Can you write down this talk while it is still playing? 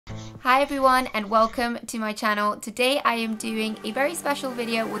Hi everyone and welcome to my channel. Today I am doing a very special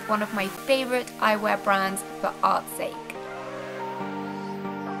video with one of my favorite eyewear brands for art's sake.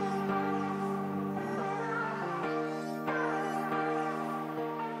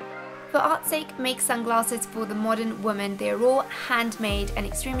 For art's sake makes sunglasses for the modern woman. They're all handmade and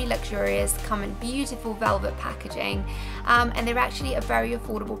extremely luxurious, come in beautiful velvet packaging, and they're actually a very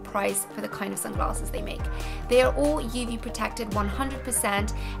affordable price for the kind of sunglasses they make. They are all UV protected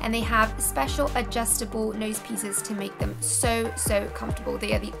 100% and they have special adjustable nose pieces to make them so comfortable.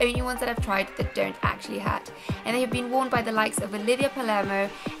 They are the only ones that I've tried that don't actually hurt. And they have been worn by the likes of Olivia Palermo,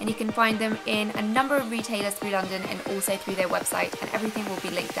 and you can find them in a number of retailers through London and also through their website, and everything will be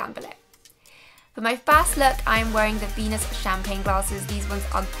linked down below. For my first look, I am wearing the Venus champagne glasses. These ones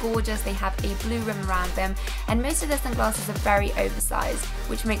are gorgeous. They have a blue rim around them, and most of the sunglasses are very oversized,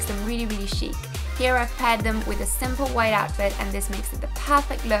 which makes them really chic. Here I've paired them with a simple white outfit, and this makes it the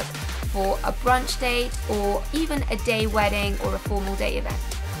perfect look for a brunch date or even a day wedding or a formal day event.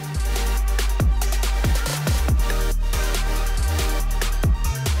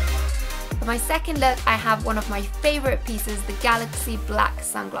 For my second look, I have one of my favorite pieces, the Galaxy Black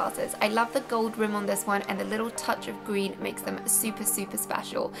sunglasses. I love the gold rim on this one, and the little touch of green makes them super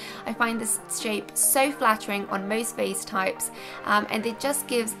special. I find this shape so flattering on most face types, and it just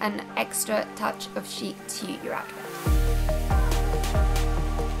gives an extra touch of chic to your outfit.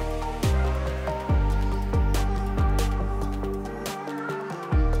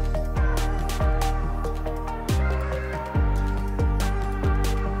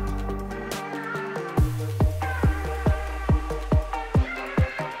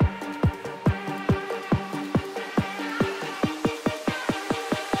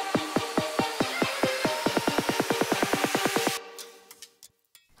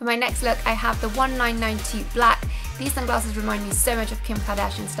 For my next look, I have the 1992 Black. These sunglasses remind me so much of Kim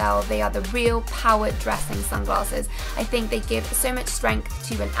Kardashian style. They are the real power dressing sunglasses. I think they give so much strength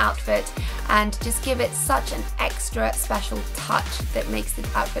to an outfit and just give it such an extra special touch that makes the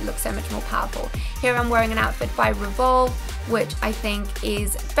outfit look so much more powerful. Here I'm wearing an outfit by Revolve, which I think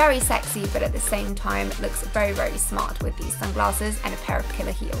is very sexy, but at the same time looks very smart with these sunglasses and a pair of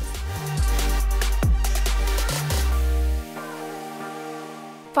killer heels.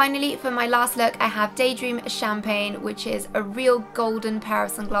 Finally, for my last look, I have Daydream Champagne, which is a real golden pair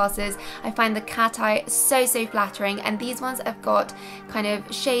of sunglasses. I find the cat eye so flattering, and these ones have got kind of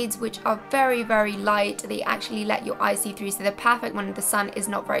shades which are very light. They actually let your eyes see through, so they're perfect when the sun is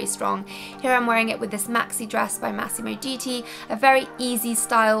not very strong. Here I'm wearing it with this maxi dress by Massimo Dutti, a very easy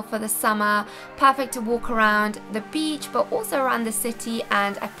style for the summer, perfect to walk around the beach but also around the city,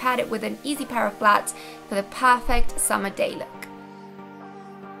 and I've paired it with an easy pair of flats for the perfect summer day look.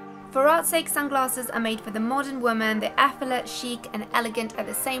 For art's sake, sunglasses are made for the modern woman. They're effortless, chic and elegant at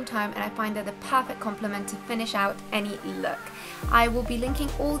the same time, and I find they're the perfect complement to finish out any look. I will be linking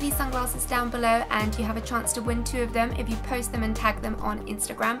all these sunglasses down below, and you have a chance to win 2 of them if you post them and tag them on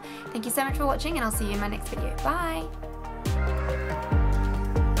Instagram. Thank you so much for watching, and I'll see you in my next video. Bye!